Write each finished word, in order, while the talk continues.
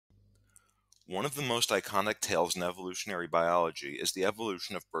One of the most iconic tales in evolutionary biology is the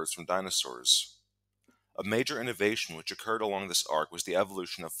evolution of birds from dinosaurs. A major innovation which occurred along this arc was the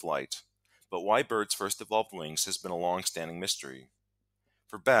evolution of flight, but why birds first evolved wings has been a long-standing mystery.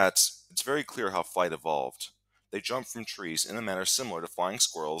 For bats, it's very clear how flight evolved. They jump from trees in a manner similar to flying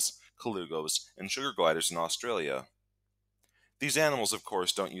squirrels, colugos, and sugar gliders in Australia. These animals, of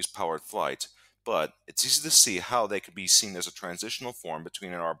course, don't use powered flight, but it's easy to see how they could be seen as a transitional form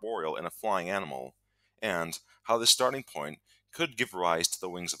between an arboreal and a flying animal, and how this starting point could give rise to the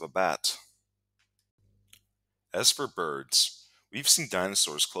wings of a bat. As for birds, we've seen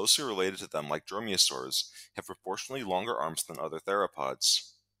dinosaurs closely related to them like dromaeosaurs have proportionally longer arms than other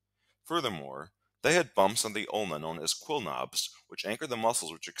theropods. Furthermore, they had bumps on the ulna known as quill knobs, which anchor the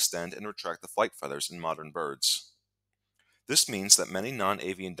muscles which extend and retract the flight feathers in modern birds. This means that many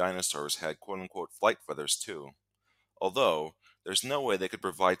non-avian dinosaurs had quote-unquote flight feathers too, although there's no way they could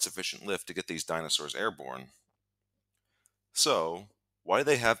provide sufficient lift to get these dinosaurs airborne. So, why do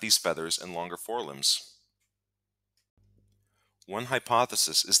they have these feathers and longer forelimbs? One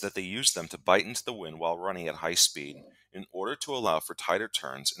hypothesis is that they used them to bite into the wind while running at high speed, in order to allow for tighter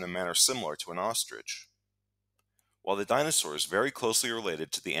turns in a manner similar to an ostrich. While the dinosaurs, very closely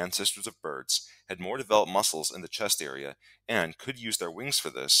related to the ancestors of birds, had more developed muscles in the chest area and could use their wings for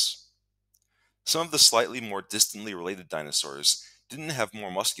this, some of the slightly more distantly related dinosaurs didn't have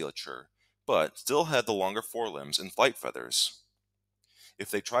more musculature, but still had the longer forelimbs and flight feathers. If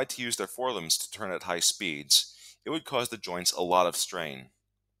they tried to use their forelimbs to turn at high speeds, it would cause the joints a lot of strain.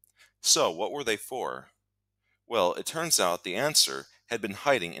 So, what were they for? Well, it turns out the answer had been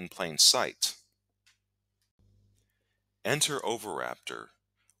hiding in plain sight. Enter Oviraptor,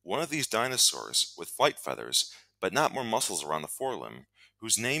 one of these dinosaurs with flight feathers, but not more muscles around the forelimb,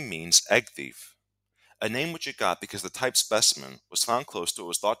 whose name means egg thief, a name which it got because the type specimen was found close to what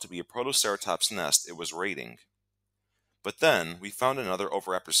was thought to be a Protoceratops nest it was raiding. But then, we found another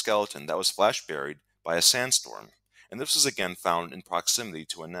Oviraptor skeleton that was flash buried by a sandstorm, and this was again found in proximity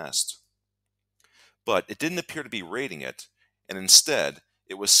to a nest. But it didn't appear to be raiding it, and instead,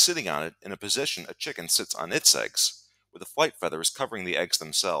 it was sitting on it in a position a chicken sits on its eggs, with the flight feathers covering the eggs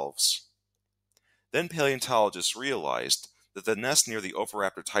themselves. Then paleontologists realized that the nest near the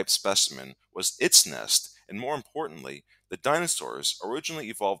Oviraptor type specimen was its nest, and more importantly, the dinosaurs originally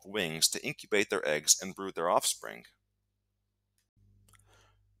evolved wings to incubate their eggs and brood their offspring.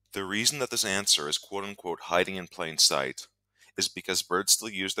 The reason that this answer is quote-unquote hiding in plain sight is because birds still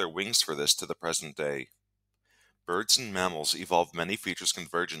use their wings for this to the present day. Birds and mammals evolved many features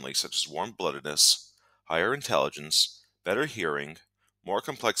convergently, such as warm-bloodedness, higher intelligence, better hearing, more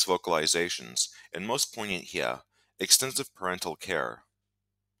complex vocalizations, and most poignant here, extensive parental care.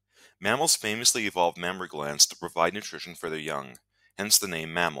 Mammals famously evolved mammary glands to provide nutrition for their young, hence the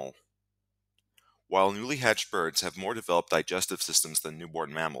name mammal. While newly hatched birds have more developed digestive systems than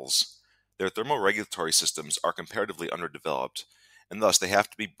newborn mammals, their thermoregulatory systems are comparatively underdeveloped, and thus they have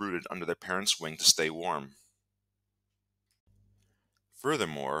to be brooded under their parents' wing to stay warm.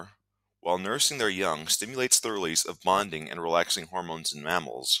 Furthermore, while nursing their young stimulates the release of bonding and relaxing hormones in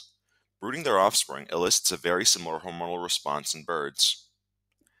mammals, brooding their offspring elicits a very similar hormonal response in birds.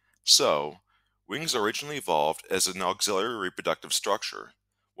 So, wings originally evolved as an auxiliary reproductive structure,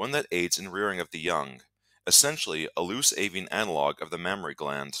 one that aids in rearing of the young, essentially a loose avian analog of the mammary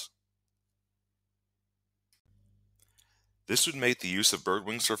gland. This would make the use of bird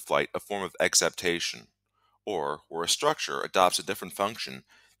wings for flight a form of exaptation, or where a structure adopts a different function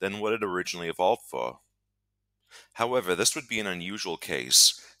than what it originally evolved for. However, this would be an unusual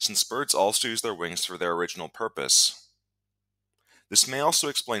case, since birds also use their wings for their original purpose. This may also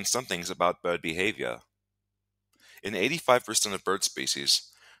explain some things about bird behavior. In 85% of bird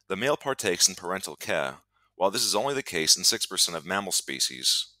species, the male partakes in parental care, while this is only the case in 6% of mammal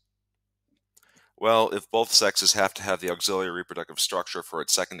species. Well, if both sexes have to have the auxiliary reproductive structure for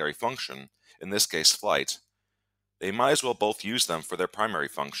its secondary function, in this case flight, they might as well both use them for their primary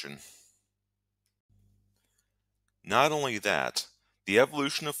function. Not only that, the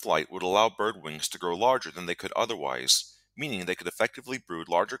evolution of flight would allow bird wings to grow larger than they could otherwise, meaning they could effectively brood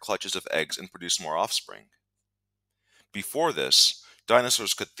larger clutches of eggs and produce more offspring. Before this,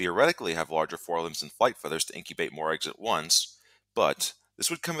 dinosaurs could theoretically have larger forelimbs and flight feathers to incubate more eggs at once, but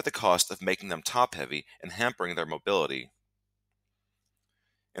this would come at the cost of making them top-heavy and hampering their mobility.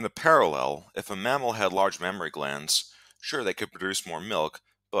 In a parallel, if a mammal had large mammary glands, sure they could produce more milk,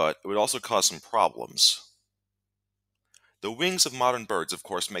 but it would also cause some problems. The wings of modern birds of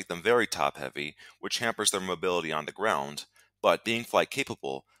course make them very top-heavy, which hampers their mobility on the ground, but being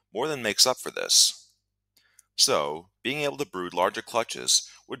flight-capable more than makes up for this. So, being able to brood larger clutches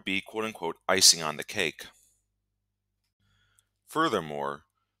would be quote unquote icing on the cake. Furthermore,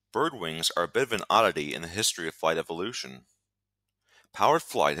 bird wings are a bit of an oddity in the history of flight evolution. Powered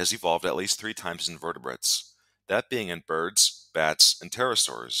flight has evolved at least three times in vertebrates, that being in birds, bats, and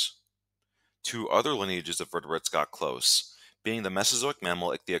pterosaurs. Two other lineages of vertebrates got close, being the Mesozoic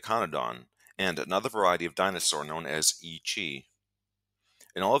mammal Ichthyostodon and another variety of dinosaur known as E.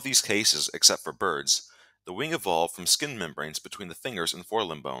 In all of these cases, except for birds, the wing evolved from skin membranes between the fingers and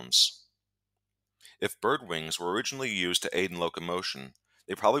forelimb bones. If bird wings were originally used to aid in locomotion,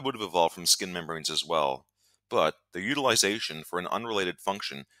 they probably would have evolved from skin membranes as well, but their utilization for an unrelated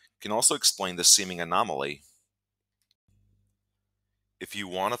function can also explain this seeming anomaly. If you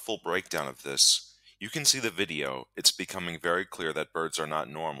want a full breakdown of this, you can see the video "It's Becoming Very Clear That Birds Are Not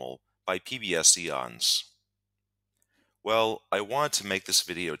Normal" by PBS Eons. Well, I wanted to make this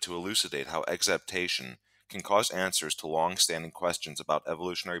video to elucidate how exaptation can cause answers to long-standing questions about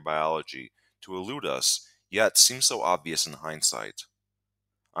evolutionary biology to elude us, yet seem so obvious in hindsight.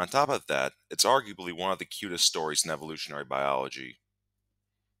 On top of that, it's arguably one of the cutest stories in evolutionary biology.